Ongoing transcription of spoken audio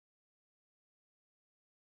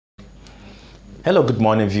Hello, good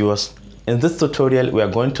morning viewers. In this tutorial, we are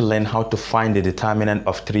going to learn how to find the determinant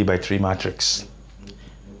of 3 by 3 matrix.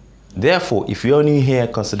 Therefore, if you are new here,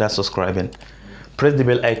 consider subscribing. Press the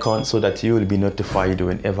bell icon so that you will be notified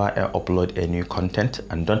whenever I upload a new content,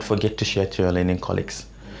 and don't forget to share to your learning colleagues.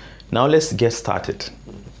 Now let's get started.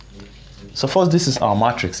 So first, this is our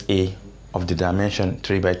matrix A of the dimension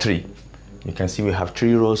 3 by 3. You can see we have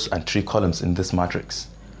 3 rows and 3 columns in this matrix.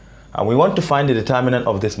 And we want to find the determinant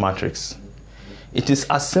of this matrix. It is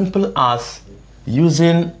as simple as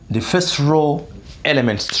using the first row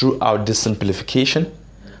elements throughout this simplification,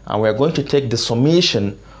 and we are going to take the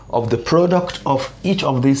summation of the product of each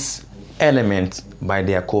of these elements by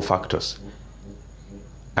their cofactors.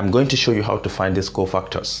 I'm going to show you how to find these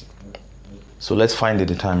cofactors. So let's find the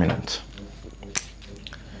determinant.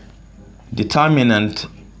 Determinant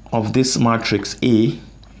of this matrix A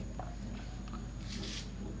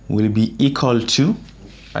will be equal to,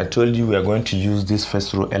 I told you we are going to use this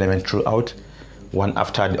first row element throughout, one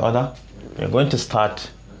after the other. We are going to start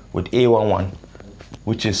with a₁₁,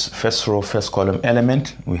 which is first row, first column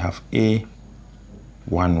element. We have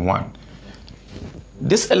a₁₁.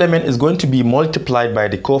 This element is going to be multiplied by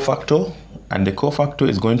the cofactor, and the cofactor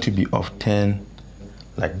is going to be of 10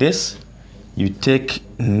 like this. You take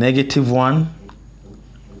 -1,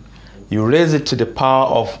 you raise it to the power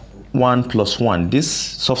of 1 plus 1. This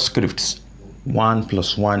subscripts 1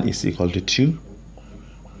 plus 1 is equal to 2.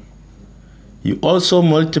 You also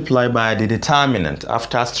multiply by the determinant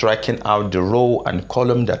after striking out the row and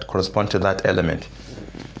column that correspond to that element.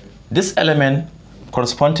 This element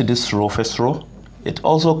corresponds to this row, first row. It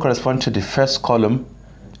also corresponds to the first column.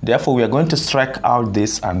 Therefore, we are going to strike out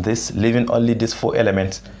this and this, leaving only these 4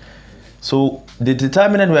 elements. So the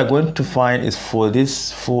determinant we are going to find is for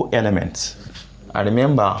these 4 elements. And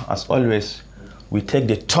remember, as always, we take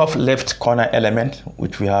the top left corner element,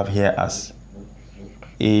 which we have here as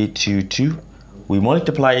a₂₂. We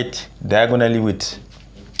multiply it diagonally with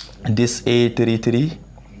this a₃₃.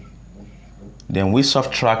 Then we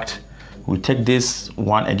subtract, we take this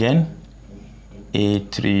one again,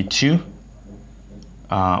 a₃₂.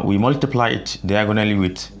 We multiply it diagonally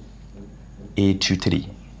with a₂₃.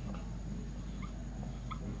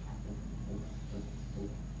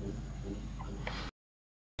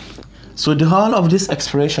 So the whole of this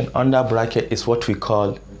expression under bracket is what we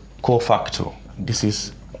call cofactor. This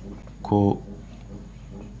is cofactor.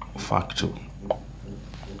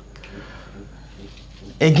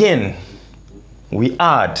 Again, we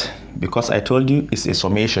add, because I told you it's a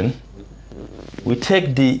summation. We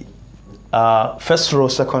take the first row,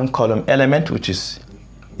 second column element, which is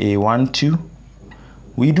a₁₂.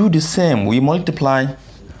 We do the same. We multiply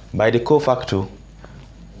by the cofactor,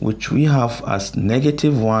 which we have as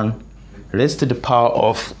 -1 raised to the power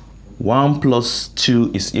of 1 plus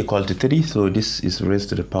 2 is equal to 3. So this is raised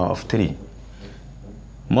to the power of 3.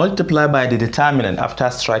 Multiply by the determinant after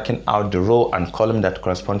striking out the row and column that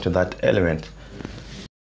correspond to that element.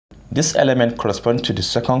 This element corresponds to the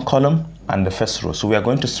second column and the first row. So we are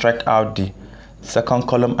going to strike out the second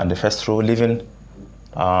column and the first row, leaving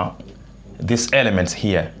these elements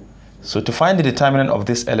here. So to find the determinant of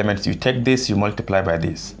these elements, you take this, you multiply by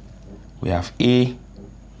this. We have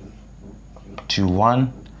a₂₁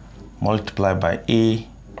 multiplied by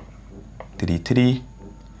a₃₃.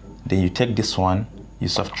 Then you take this one, you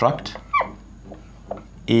subtract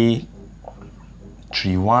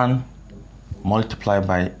a₃₁ multiplied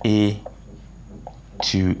by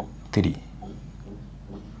a₂₃.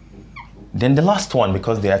 Then the last one,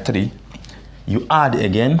 because there are 3, you add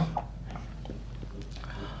again.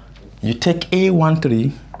 You take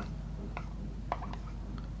a₁₃,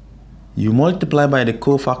 you multiply by the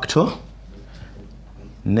cofactor,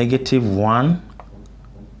 -1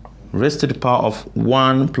 raised to the power of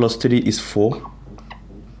 1 plus 3 is 4.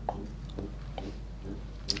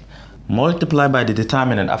 Multiply by the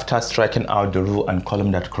determinant after striking out the row and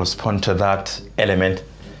column that correspond to that element.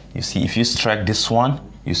 You see, if you strike this one,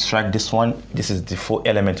 you strike this one, this is the 4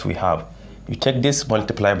 elements we have. You take this,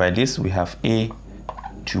 multiply by this, we have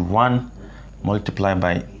a₂₁ multiplied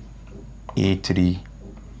by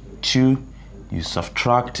a₃₂. You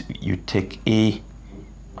subtract, you take a₃₁,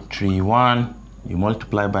 you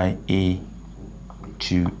multiply by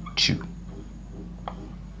a₂₂.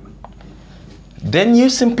 Then you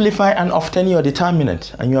simplify and obtain your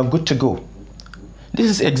determinant, and you are good to go. This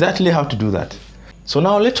is exactly how to do that. So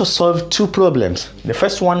now let us solve 2 problems. The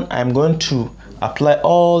first one, I am going to apply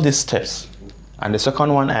all these steps, and the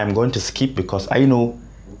second one I am going to skip, because I know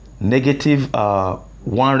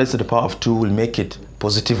 -1 raised to the power of 2 will make it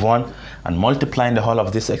 +1, and multiplying the whole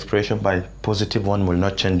of this expression by +1 will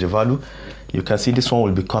not change the value. You can see this one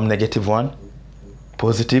will become -1.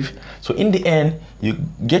 positive. So in the end, you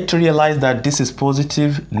get to realize that this is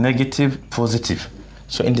positive, negative, positive.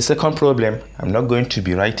 So in the second problem, I'm not going to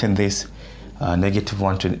be writing this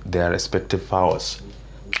 -1 to their respective powers.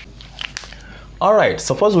 All right,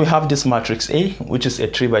 suppose we have this matrix A, which is a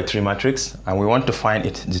 3 by 3 matrix, and we want to find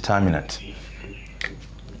its determinant.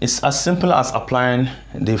 It's as simple as applying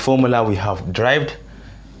the formula we have derived.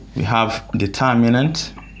 We have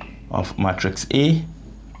determinant of matrix A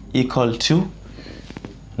equal to,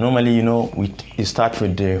 normally, you know, we start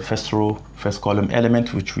with the first row, first column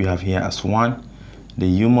element, which we have here as 1.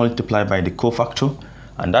 Then you multiply by the cofactor,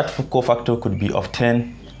 and that cofactor could be of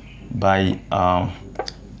 10 by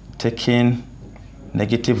taking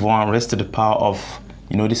 -1 raised to the power of,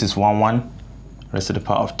 you know, this is 1 raised to the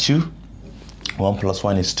power of 2. 1 plus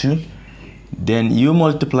 1 is 2. Then you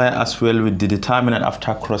multiply as well with the determinant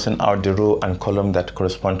after crossing out the row and column that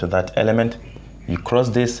correspond to that element. You cross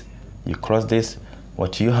this, you cross this.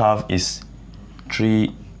 What you have is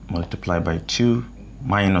 3 multiplied by 2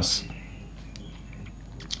 minus,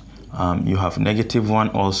 you have -1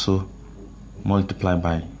 also multiplied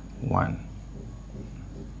by 1.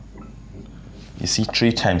 You see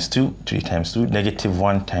 3 times 2, 3 times 2,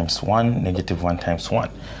 -1 times 1, -1 times 1.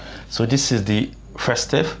 So this is the first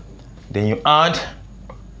step. Then you add,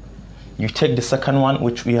 you take the second one,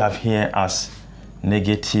 which we have here as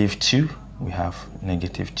 -2. We have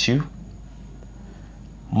 -2.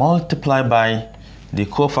 Multiply by the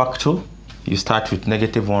cofactor. You start with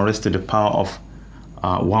 -1 raised to the power of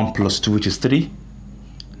 1 plus 2, which is 3.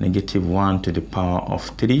 -1 to the power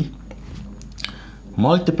of 3.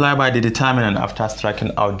 Multiply by the determinant after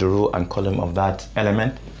striking out the row and column of that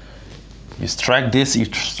element. You strike this, you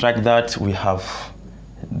strike that, we have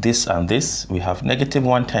this and this. We have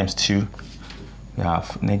 -1 times 2. We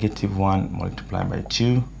have -1 multiplied by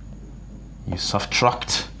 2. You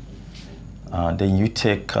subtract. Then you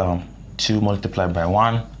take 2 multiplied by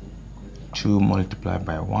 1. 2 multiplied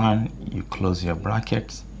by 1. You close your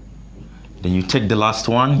brackets. Then you take the last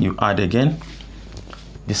one, you add again.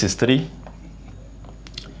 This is 3.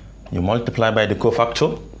 You multiply by the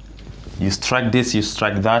cofactor. You strike this, you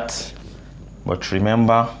strike that. But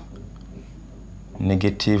remember,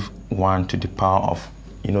 -1 to the power of,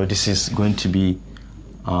 you know, this is going to be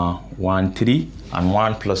 1, 3, and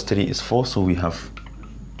 1 plus 3 is 4, so we have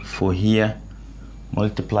 4 here.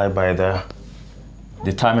 Multiply by the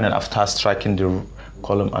determinant after striking the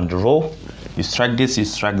column and the row. You strike this, you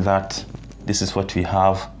strike that. This is what we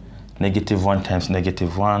have. -1 times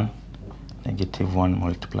 -1. -1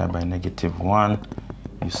 multiplied by -1.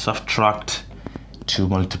 You subtract 2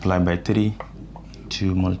 multiplied by 3.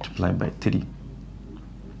 2 multiplied by 3.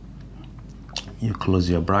 You close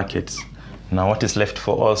your brackets. Now what is left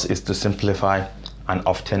for us is to simplify and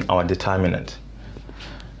obtain our determinant.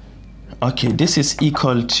 Okay, this is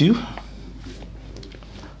equal to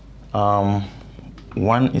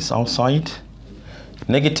 1 is outside.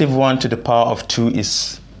 -1 to the power of 2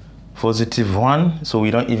 is +1, so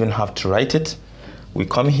we don't even have to write it. We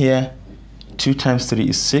come here, 2 times 3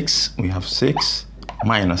 is 6. We have 6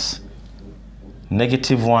 minus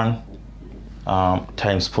 -1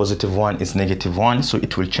 times +1 is -1, so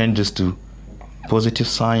it will change this to positive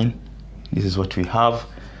sign. This is what we have.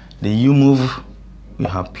 Then you move, we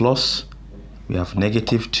have plus, we have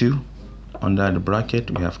 -2 under the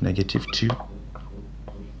bracket, we have -2.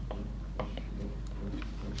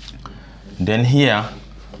 Then here,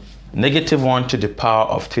 -1 to the power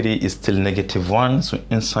of 3 is still -1, so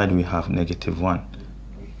inside we have -1.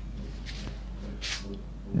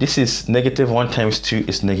 This is -1 times 2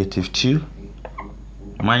 is -2,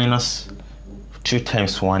 minus 2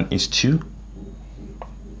 times 1 is 2.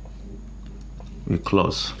 We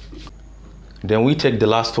close. Then we take the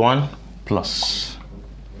last one, plus.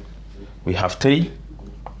 We have 3.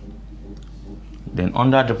 Then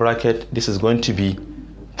under the bracket, this is going to be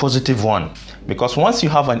 +1, because once you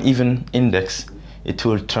have an even index, it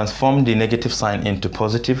will transform the negative sign into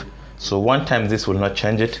positive. So 1 times this will not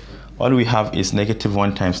change it. All we have is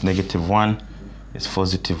 -1 times -1 is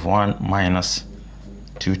 +1 minus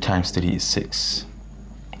 2 times 3 is 6.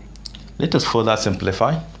 Let us further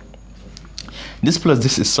simplify. This plus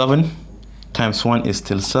this is 7 times 1 is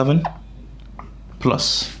still 7,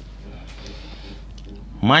 plus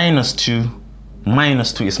 -2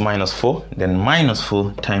 minus 2 is -4, then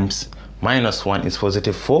 -4 times -1 is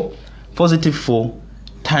 +4. +4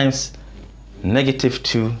 times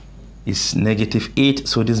 -2 is -8,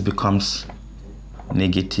 so this becomes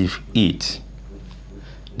 -8.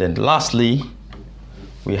 Then lastly,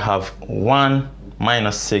 we have 1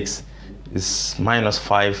 minus 6 is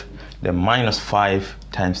 -5, then -5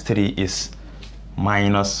 times 3 is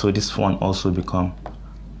minus, so this one also become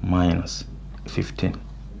minus 15.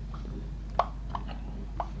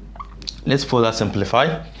 Let's further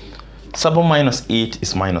simplify. 7 minus 8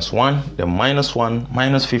 is minus 1. Then minus 1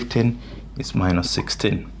 minus 15 is minus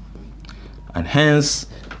 16. And hence,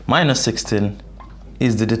 minus 16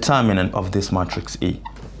 is the determinant of this matrix A.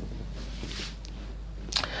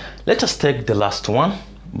 Let us take the last one.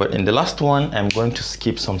 But in the last one, I'm going to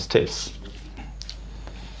skip some steps.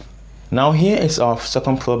 Now here is our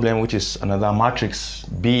second problem, which is another matrix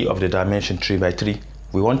B of the dimension 3 by 3.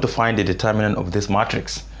 We want to find the determinant of this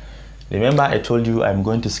matrix. Remember, I told you I'm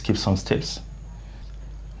going to skip some steps.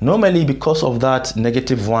 Normally, because of that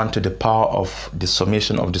negative 1 to the power of the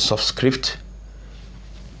summation of the subscript,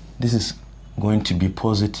 this is going to be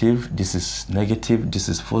positive, this is negative, this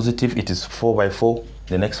is positive, it is 4 by 4.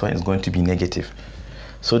 The next one is going to be negative.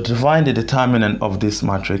 So to find the determinant of this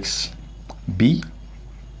matrix B,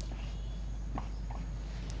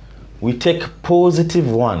 we take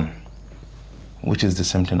positive 1, which is the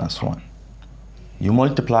same thing as 1. You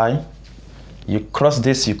multiply, you cross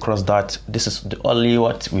this, you cross that. This is the only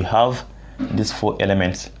what we have, these 4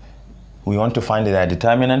 elements. We want to find the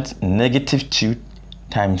determinant. Negative 2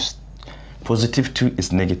 times positive 2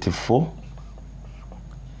 is negative 4.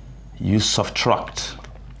 You subtract.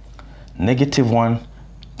 Negative 1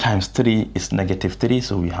 times 3 is negative 3,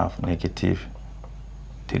 so we have negative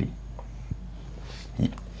 3.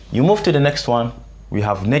 You move to the next one, we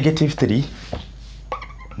have negative 3.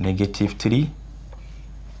 Negative 3.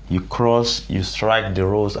 You cross, you strike the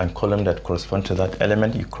rows and columns that correspond to that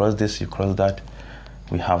element. You cross this, you cross that.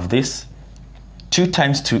 We have this. 2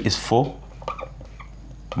 times 2 is 4.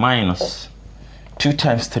 Minus 2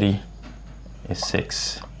 times 3 is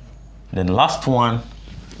 6. Then last one,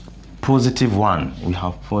 positive 1. We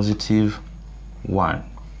have positive 1.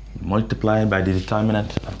 Multiply by the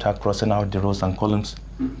determinant after crossing out the rows and columns.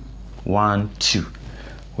 1, 2.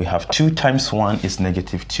 We have 2 times 1 is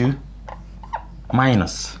negative 2.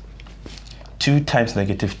 Minus 2 times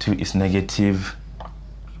negative 2 is negative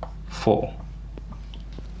 4.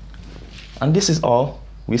 And this is all.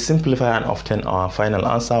 We simplify and obtain our final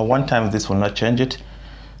answer. 1 times this will not change it.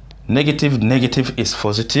 Negative is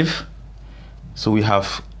positive. So we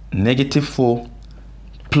have negative 4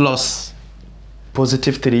 plus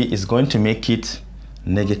positive 3 is going to make it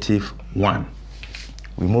negative 1.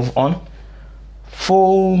 We move on.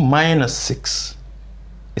 4 minus 6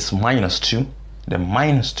 is minus 2. Then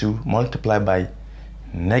minus 2 multiplied by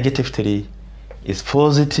negative 3 is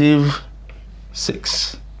positive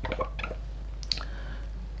 6.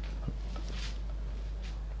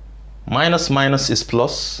 Minus is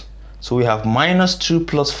plus. So we have minus 2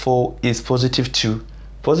 plus 4 is positive 2.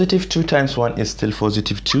 Positive 2 times 1 is still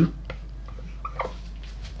positive 2.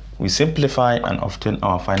 We simplify and obtain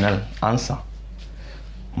our final answer.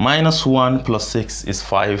 Minus 1 plus 6 is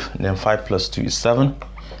 5. Then 5 plus 2 is 7.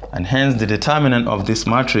 And hence the determinant of this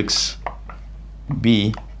matrix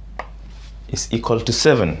B is equal to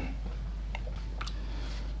 7.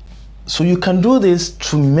 So you can do this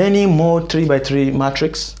to many more 3 by 3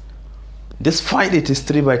 matrix. Despite it is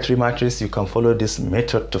 3 by 3 matrix, you can follow this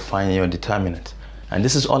method to find your determinant. And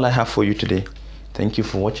this is all I have for you today. Thank you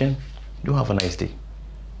for watching. Do have a nice day.